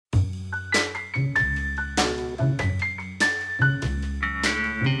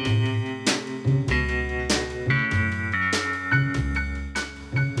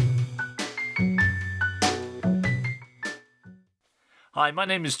Hi, my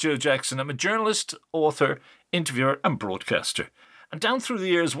name is Joe Jackson. I'm a journalist, author, interviewer, and broadcaster. And down through the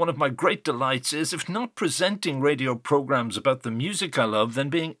years, one of my great delights is, if not presenting radio programs about the music I love,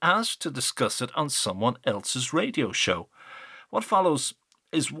 then being asked to discuss it on someone else's radio show. What follows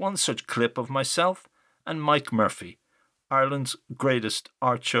is one such clip of myself and Mike Murphy, Ireland's greatest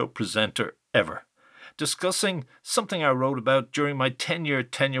art show presenter ever, discussing something I wrote about during my 10-year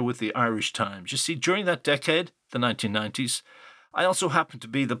tenure with the Irish Times. You see, during that decade, the 1990s, I also happened to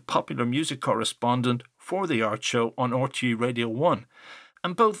be the popular music correspondent for the art show on RTE Radio 1.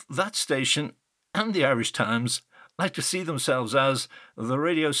 And both that station and the Irish Times like to see themselves as the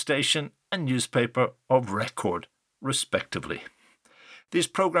radio station and newspaper of record, respectively. These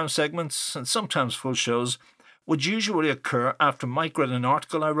programme segments, and sometimes full shows, would usually occur after Mike read an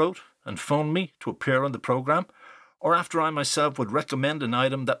article I wrote and phoned me to appear on the programme, or after I myself would recommend an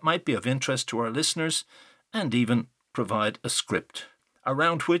item that might be of interest to our listeners, and even provide a script,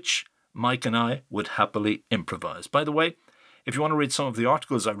 around which Mike and I would happily improvise. By the way, if you want to read some of the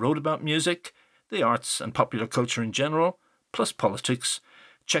articles I wrote about music, the arts and popular culture in general, plus politics,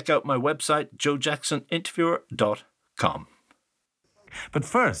 check out my website, joejacksoninterviewer.com. But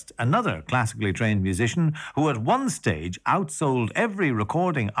first, another classically trained musician who at one stage outsold every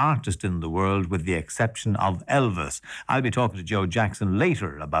recording artist in the world with the exception of Elvis. I'll be talking to Joe Jackson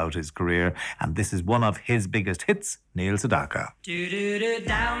later about his career, and this is one of his biggest hits, Neil Sedaka. Do-do-do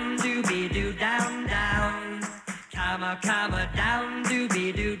down, do-be-do down, down. Comma, down,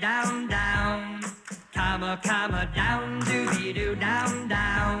 do-be-do down, down. Comma, down, do-be-do down,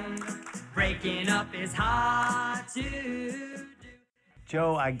 down. Breaking up is hard to do.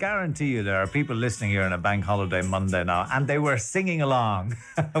 Joe, I guarantee you there are people listening here on a bank holiday Monday now, and they were singing along,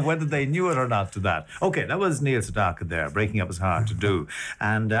 whether they knew it or not, to that. Okay, that was Neil Sedaka there, Breaking Up is Hard to Do.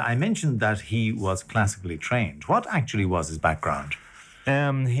 And I mentioned that he was classically trained. What actually was his background?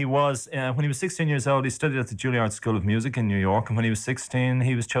 When he was 16 years old, he studied at the Juilliard School of Music in New York. And when he was 16,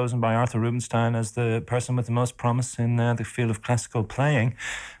 he was chosen by Arthur Rubinstein as the person with the most promise in the field of classical playing,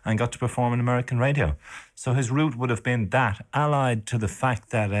 and got to perform in American radio. So his route would have been that, allied to the fact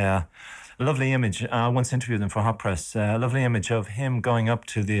that a lovely image, I once interviewed him for Hot Press, a lovely image of him going up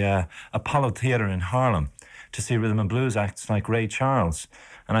to the Apollo Theatre in Harlem to see rhythm and blues acts like Ray Charles.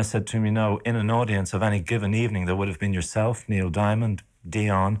 And I said to him, in an audience of any given evening, there would have been yourself, Neil Diamond,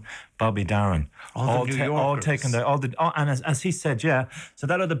 Dion, Bobby Darin, all taken there, and as he said, so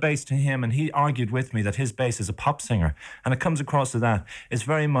that other bass to him, and he argued with me that his bass is a pop singer, and it comes across to that, it's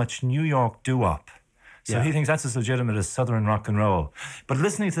very much New York doo-wop. So he thinks that's as legitimate as Southern rock and roll. But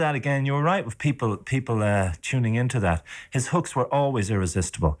listening to that again, you were right with people tuning into that. His hooks were always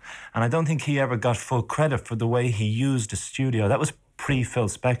irresistible, and I don't think he ever got full credit for the way he used a studio. That was pre-Phil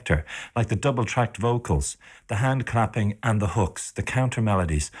Spector, like the double-tracked vocals, the hand clapping and the hooks, the counter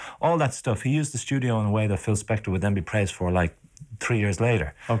melodies, all that stuff. He used the studio in a way that Phil Spector would then be praised for like 3 years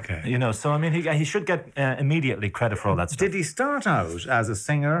later. Okay. So I mean, he should get immediately credit for all that stuff. Did he start out as a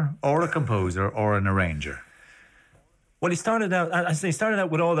singer or a composer or an arranger? Well, he started out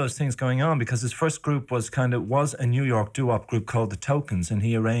with all those things going on, because his first group was a New York doo-wop group called the Tokens, and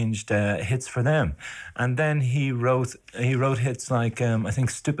he arranged hits for them. And then he wrote hits like I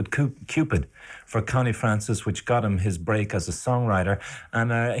think "Stupid Cupid" for Connie Francis, which got him his break as a songwriter.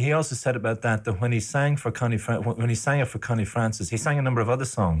 And he also said about that when he sang it for Connie Francis, he sang a number of other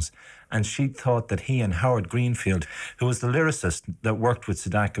songs, and she thought that he and Howard Greenfield, who was the lyricist that worked with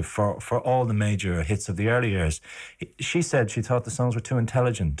Sedaka for all the major hits of the early years, she said she thought the songs were too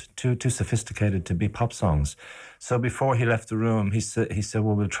intelligent, too sophisticated to be pop songs. So before he left the room, he said,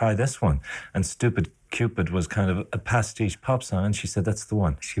 well, we'll try this one. And Stupid Cupid was kind of a pastiche pop song, and she said, that's the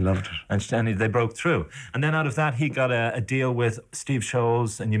one. She loved it. And they broke through. And then out of that, he got a deal with Steve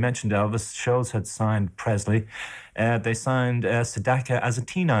Sholes, and you mentioned Elvis. Sholes had signed Presley. They signed Sedaka as a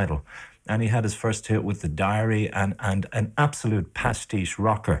teen idol. And he had his first hit with The Diary and an absolute pastiche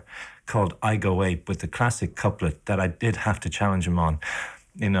rocker called I Go Ape, with the classic couplet that I did have to challenge him on.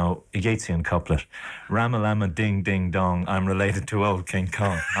 A Yeatsian couplet. Ramalama ding ding dong, I'm related to old King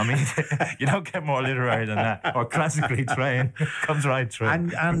Kong. I mean, you don't get more literary than that, or classically trained. Comes right through.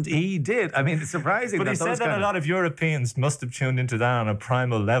 And he did. I mean, it's surprising. But he said that a lot of Europeans must have tuned into that on a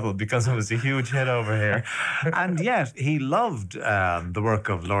primal level, because it was a huge hit over here. And yet he loved the work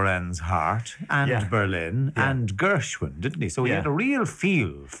of Lorenz Hart and Berlin and Gershwin, didn't he? So he had a real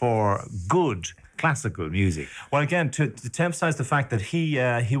feel for good classical music. Well, again, to emphasize the fact that he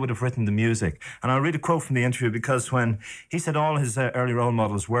would have written the music. And I'll read a quote from the interview, because when he said all his early role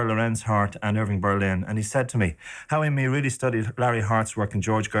models were Lorenz Hart and Irving Berlin, and he said to me, Howie and me really studied Larry Hart's work and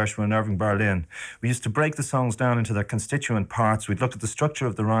George Gershwin and Irving Berlin. We used to break the songs down into their constituent parts. We'd look at the structure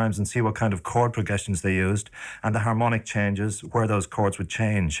of the rhymes and see what kind of chord progressions they used and the harmonic changes, where those chords would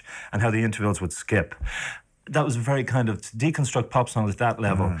change and how the intervals would skip. That was a very kind of to deconstruct pop songs at that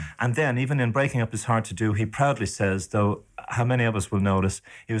level. And then, even in Breaking Up Is Hard to Do, he proudly says, though how many of us will notice,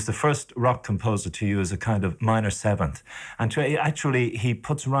 he was the first rock composer to use a kind of minor seventh. And actually, he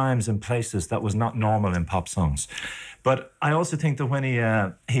puts rhymes in places that was not normal in pop songs. But I also think that when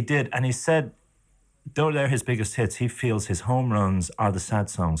he did, and he said, though they're his biggest hits, he feels his home runs are the sad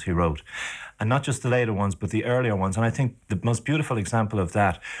songs he wrote. And not just the later ones, but the earlier ones. And I think the most beautiful example of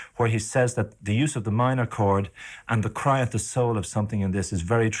that, where he says that the use of the minor chord and the cry at the soul of something in this is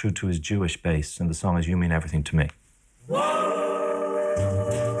very true to his Jewish base. And the song is You Mean Everything to Me.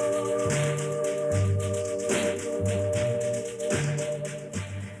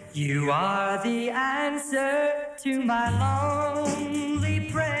 You are the answer to my lonely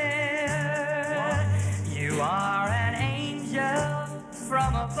prayer. You are an angel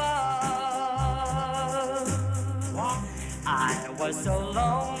from above. I was so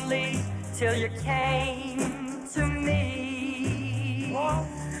lonely till you came to me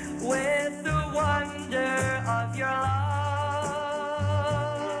with the wonder of your love.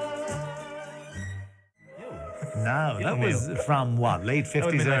 Now, that was from what, late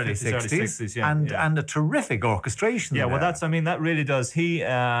 50s, early 60s? And a terrific orchestration. Yeah, well, there. that really does. He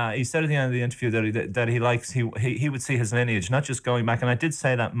said at the end of the interview that he likes, he would see his lineage, not just going back, and I did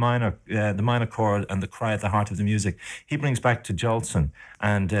say that the minor chord and the cry at the heart of the music, he brings back to Jolson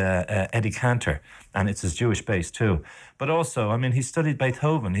and Eddie Cantor, and it's his Jewish base too. But also, I mean, he studied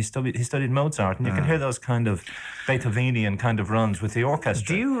Beethoven, he studied Mozart, and you can hear those kind of Beethovenian kind of runs with the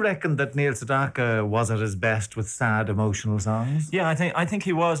orchestra. Do you reckon that Neil Sedaka was at his best with sad, emotional songs? Yeah, I think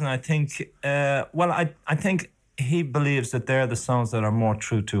he was, and I think I think he believes that they're the songs that are more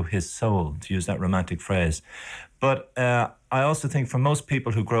true to his soul, to use that romantic phrase. But I also think for most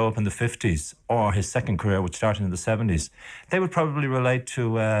people who grow up in the 50s or his second career, which started in the 70s, they would probably relate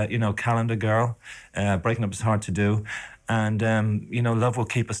to, Calendar Girl, Breaking Up Is Hard to Do, and, Love Will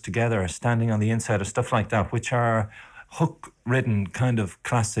Keep Us Together, Standing on the Inside, or stuff like that, which are hook-ridden kind of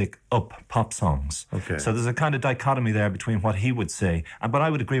classic up pop songs. Okay. So there's a kind of dichotomy there between what he would say, but I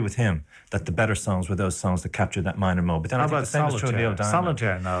would agree with him that the better songs were those songs that captured that minor mode. But then How I think about the same is true of Neil Solitaire? Diamond.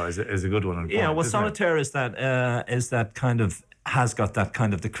 Solitaire now is a good one. Yeah, well, isn't it? Solitaire is that kind of has got that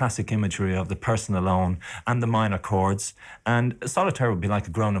kind of the classic imagery of the person alone and the minor chords. And Solitaire would be like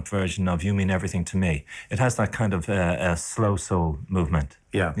a grown-up version of You Mean Everything to Me. It has that kind of slow soul movement.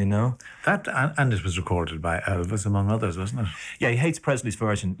 Yeah. You know? That and it was recorded by Elvis, among others, wasn't it? Yeah, he hates Presley's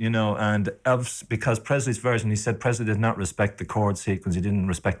version, and Elvis, because Presley's version, he said Presley did not respect the chord sequence, he didn't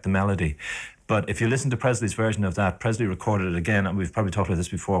respect the melody. But if you listen to Presley's version of that, Presley recorded it again, and we've probably talked about this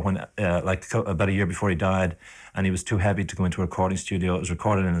before, when about a year before he died, and he was too heavy to go into a recording studio. It was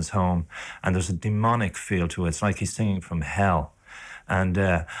recorded in his home, and there's a demonic feel to it. It's like he's singing from hell. And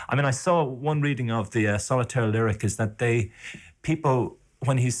I saw one reading of the Solitaire lyric is that people,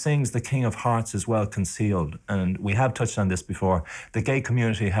 when he sings The King of Hearts is well concealed, and we have touched on this before, the gay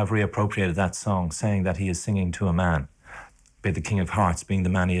community have reappropriated that song, saying that he is singing to a man, be the King of Hearts being the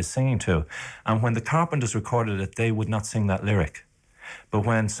man he is singing to. And when the Carpenters recorded it, they would not sing that lyric. But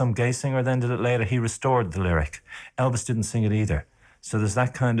when some gay singer then did it later, he restored the lyric. Elvis didn't sing it either. So there's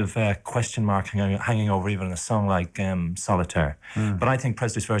that kind of question mark hanging over even a song like Solitaire. But I think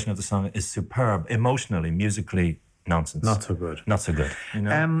Presley's version of the song is superb, emotionally, musically. Nonsense. Not so good. Not so good.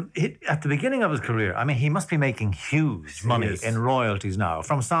 At the beginning of his career, he must be making huge money in royalties now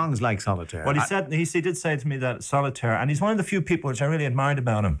from songs like Solitaire. Well, he did say to me that Solitaire, and he's one of the few people which I really admired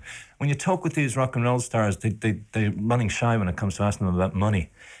about him. When you talk with these rock and roll stars, they're running shy when it comes to asking them about money.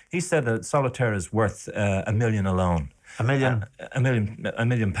 He said that Solitaire is worth $1 million alone. $1 million? £1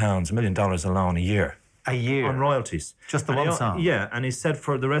 million, $1 million alone a year. A year? On royalties. Just the one song? Yeah, and he said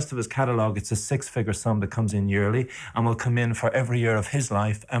for the rest of his catalogue, it's a 6-figure sum that comes in yearly and will come in for every year of his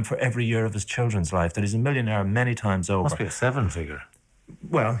life and for every year of his children's life, that he's a millionaire many times over. Must be a 7-figure.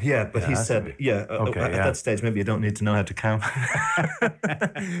 Well, yeah, but he said, at that stage, maybe you don't need to know how to count.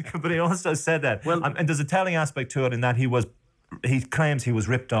 But he also said that. Well, and there's a telling aspect to it in that he was he claims he was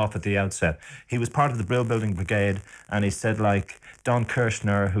ripped off at the outset. He was part of the Brill Building Brigade, and he said, like, Don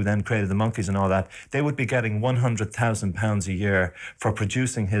Kirshner, who then created the Monkees and all that, they would be getting £100,000 a year for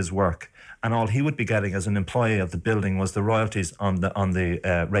producing his work, and all he would be getting as an employee of the building was the royalties on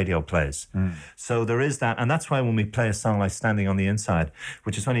the radio plays. So there is that, and that's why when we play a song like Standing on the Inside,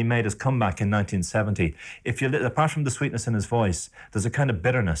 which is when he made his comeback in 1970, if you apart from the sweetness in his voice, there's a kind of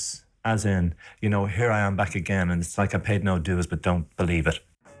bitterness, as in, you know, here I am back again, and it's like I paid no dues but don't believe it.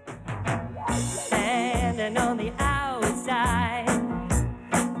 Standing on the outside,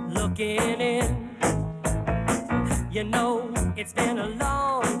 looking in, you know it's been a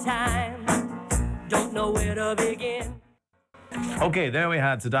long time, don't know where to begin. Okay, there we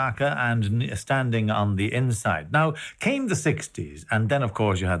had Sedaka and Standing on the Inside. Now, came the 60s, and then, of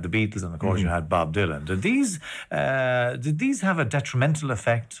course, you had the Beatles, and, of course, you had Bob Dylan. Did these have a detrimental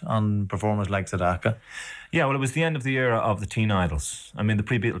effect on performers like Sedaka? Yeah, well, it was the end of the era of the teen idols. I mean, the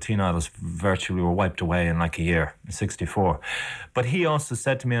pre-Beatle teen idols virtually were wiped away in like a year, in 64. But he also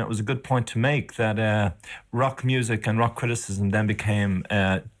said to me, and it was a good point to make, that rock music and rock criticism then became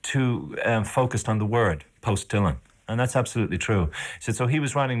too focused on the word, post-Dylan. And that's absolutely true. He said, so he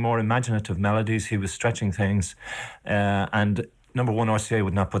was writing more imaginative melodies, he was stretching things, and number one, RCA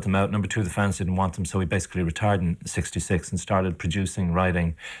would not put them out. Number two, the fans didn't want them, so he basically retired in 66 and started producing,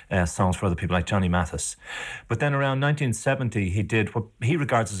 writing songs for other people like Johnny Mathis. But then around 1970, he did what he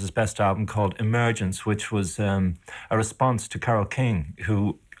regards as his best album called Emergence, which was a response to Carole King,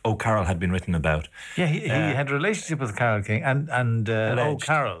 who Oh Carol had been written about. Yeah, he had a relationship with Carole King and Oh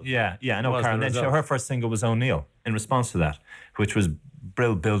Carol. Yeah, and Oh Carol. And then her first single was O'Neill in response to that, which was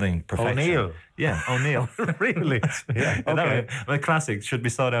Brill Building Perfection. O'Neill. Yeah, O'Neill. Really? Yeah, okay. A classic, should be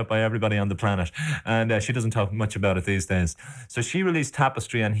sought out by everybody on the planet. And she doesn't talk much about it these days. So she released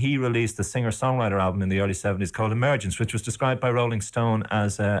Tapestry, and he released the singer-songwriter album in the early 70s called Emergence, which was described by Rolling Stone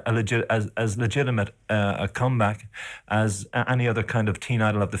as as legitimate a comeback as any other kind of teen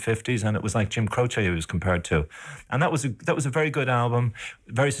idol of the 50s, and it was like Jim Croce he was compared to. And that was a very good album,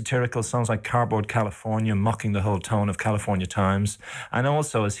 very satirical, songs like Cardboard California, mocking the whole tone of California Times, and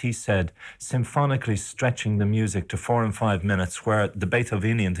also, as he said, symphonically stretching the music to 4 and 5 minutes, where the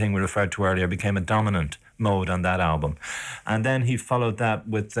Beethovenian thing we referred to earlier became a dominant mode on that album. And then he followed that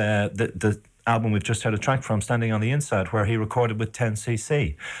with the album we've just heard a track from, Standing on the Inside, where he recorded with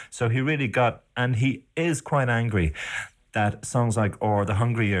 10cc. So he really got, and he is quite angry that songs like Or The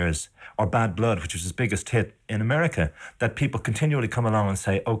Hungry Years or Bad Blood, which was his biggest hit in America, that people continually come along and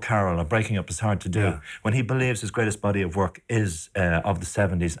say, Oh Carol, or Breaking Up Is Hard to Do, when he believes his greatest body of work is of the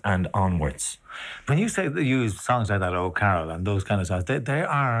 70s and onwards. When you say that you use songs like that, Oh Carol, and those kind of songs, they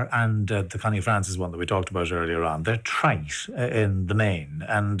are, and the Connie Francis one that we talked about earlier on, they're trite in the main.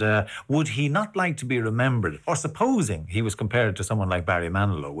 And would he not like to be remembered, or supposing he was compared to someone like Barry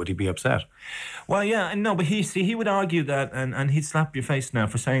Manilow, would he be upset? Well, yeah, no, but he would argue that, and he'd slap your face now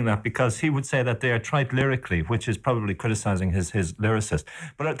for saying that, because he would say that they are trite lyrically, which is probably criticising his lyricist.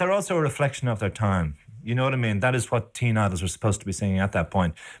 But they're also a reflection of their time. You know what I mean? That is what teen idols were supposed to be singing at that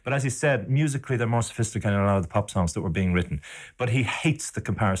point. But as he said, musically, they're more sophisticated than a lot of the pop songs that were being written. But he hates the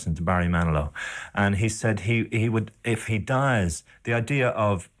comparison to Barry Manilow. And he said he would, if he dies, the idea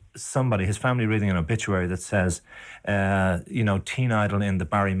of somebody, his family, reading an obituary that says, teen idol in the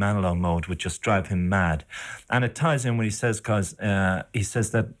Barry Manilow mode would just drive him mad. And it ties in when he says, because he says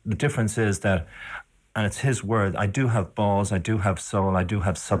that the difference is that, and it's his word, I do have balls, I do have soul, I do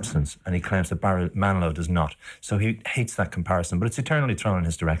have substance. And he claims that Barry Manilow does not. So he hates that comparison, but it's eternally thrown in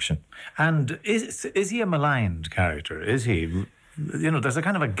his direction. And is he a maligned character? Is he? You know, there's a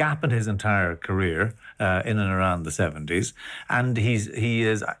kind of a gap in his entire career in and around the 70s, and is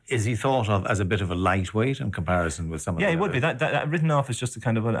he thought of as a bit of a lightweight in comparison with some of the he would be. That written off as just a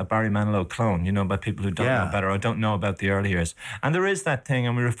kind of a Barry Manilow clone, you know, by people who don't know better or don't know about the early years. And there is that thing,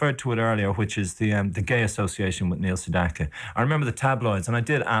 and we referred to it earlier, which is the gay association with Neil Sedaka. I remember the tabloids, and I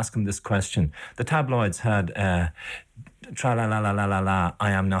did ask him this question. The tabloids had tra-la-la-la-la-la-la,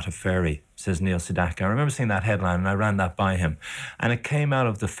 I am not a fairy, says Neil Sedaka. I remember seeing that headline, and I ran that by him. And it came out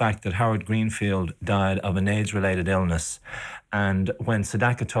of the fact that Howard Greenfield died of an AIDS-related illness. And when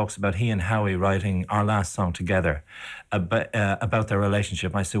Sedaka talks about he and Howie writing our last song together about their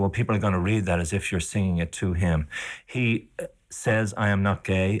relationship, I say, well, people are going to read that as if you're singing it to him. He says, I am not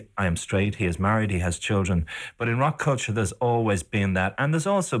gay, I am straight, he is married, he has children. But in rock culture, there's always been that. And there's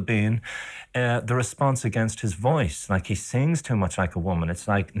also been the response against his voice. Like, he sings too much like a woman. It's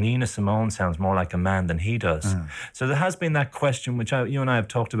like Nina Simone sounds more like a man than he does. So there has been that question, which you and I have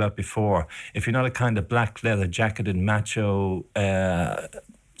talked about before. If you're not a kind of black leather jacketed macho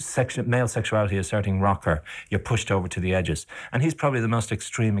male sexuality asserting rocker, you're pushed over to the edges. And he's probably the most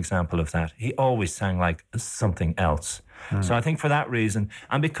extreme example of that. He always sang like something else. So I think for that reason,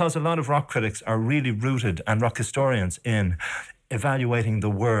 and because a lot of rock critics are really rooted, and rock historians, in evaluating the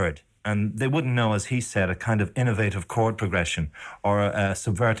word, and they wouldn't know, as he said, a kind of innovative chord progression or a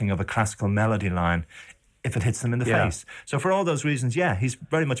subverting of a classical melody line if it hits them in the face. So for all those reasons, he's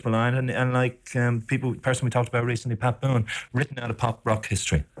very much maligned, and like person we talked about recently, Pat Boone, written out of pop rock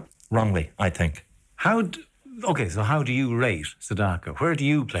history. Wrongly, I think. So how do you rate Sedaka? Where do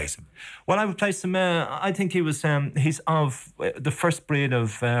you place him? Well, I would place him, I think he's of the first breed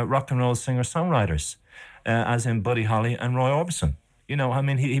of rock and roll singer-songwriters, as in Buddy Holly and Roy Orbison. You know, I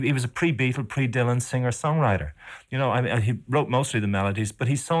mean, he was a pre-Beatle, pre-Dylan singer-songwriter. You know, I mean, he wrote mostly the melodies, but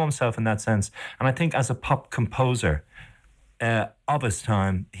he saw himself in that sense. And I think as a pop composer of his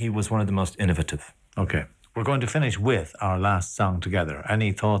time, he was one of the most innovative. Okay. We're going to finish with our last song together.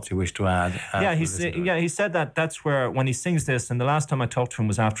 Any thoughts you wish to add? He said that's where, when he sings this, and the last time I talked to him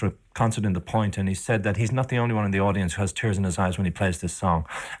was after a concert in The Point, and he said that he's not the only one in the audience who has tears in his eyes when he plays this song.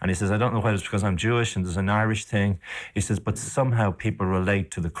 And he says, I don't know whether it's because I'm Jewish and there's an Irish thing. He says, but somehow people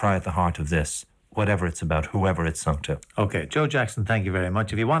relate to the cry at the heart of this, whatever it's about, whoever it's sung to. Okay, Joe Jackson, thank you very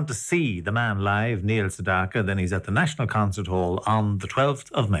much. If you want to see the man live, Neil Sedaka, then he's at the National Concert Hall on the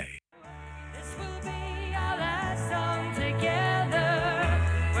 12th of May.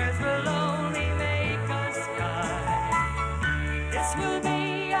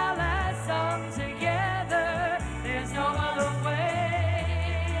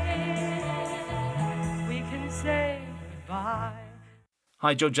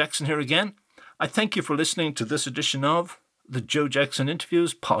 Hi, Joe Jackson here again. I thank you for listening to this edition of the Joe Jackson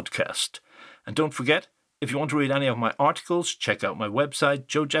Interviews podcast. And don't forget, if you want to read any of my articles, check out my website,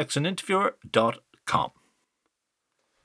 joejacksoninterviewer.com.